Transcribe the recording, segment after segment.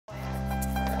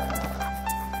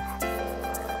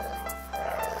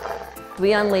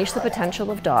We unleash the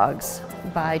potential of dogs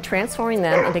by transforming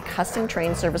them into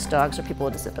custom-trained service dogs for people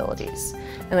with disabilities.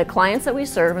 And the clients that we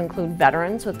serve include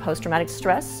veterans with post-traumatic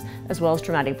stress, as well as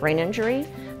traumatic brain injury,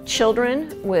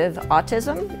 children with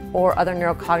autism or other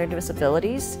neurocognitive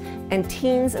disabilities, and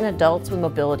teens and adults with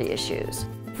mobility issues.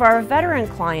 For our veteran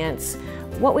clients,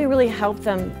 what we really help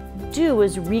them do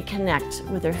is reconnect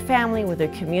with their family, with their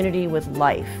community, with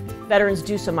life. Veterans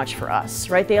do so much for us,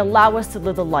 right? They allow us to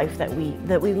live the life that we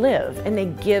live, and they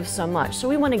give so much. So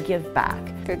we want to give back.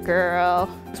 Good girl.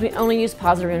 So we only use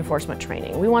positive reinforcement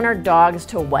training. We want our dogs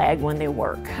to wag when they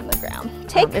work. On the ground.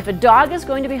 Take. If a dog is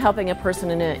going to be helping a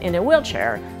person in a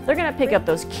wheelchair, they're going to pick up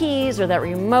those keys or that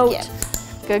remote.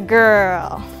 Yes. Good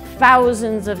girl.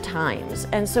 Thousands of times.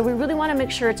 And so we really want to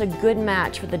make sure it's a good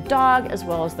match for the dog as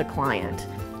well as the client.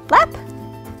 Lap.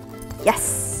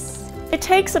 Yes. It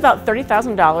takes about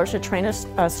 $30,000 to train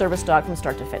a service dog from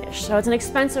start to finish, so it's an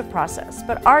expensive process,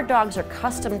 but our dogs are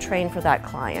custom trained for that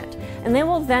client, and they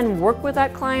will then work with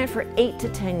that client for 8 to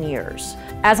 10 years.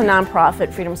 As a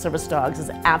nonprofit, Freedom Service Dogs is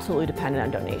absolutely dependent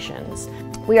on donations.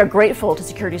 We are grateful to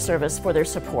Security Service for their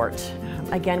support.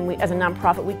 Again, as a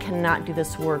nonprofit, we cannot do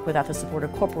this work without the support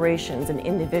of corporations and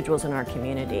individuals in our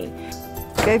community.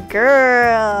 Good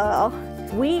girl.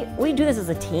 We do this as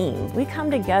a team. We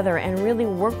come together and really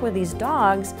work with these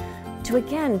dogs to,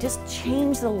 again, just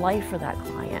change the life for that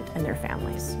client and their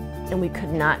families. And we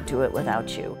could not do it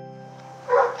without you.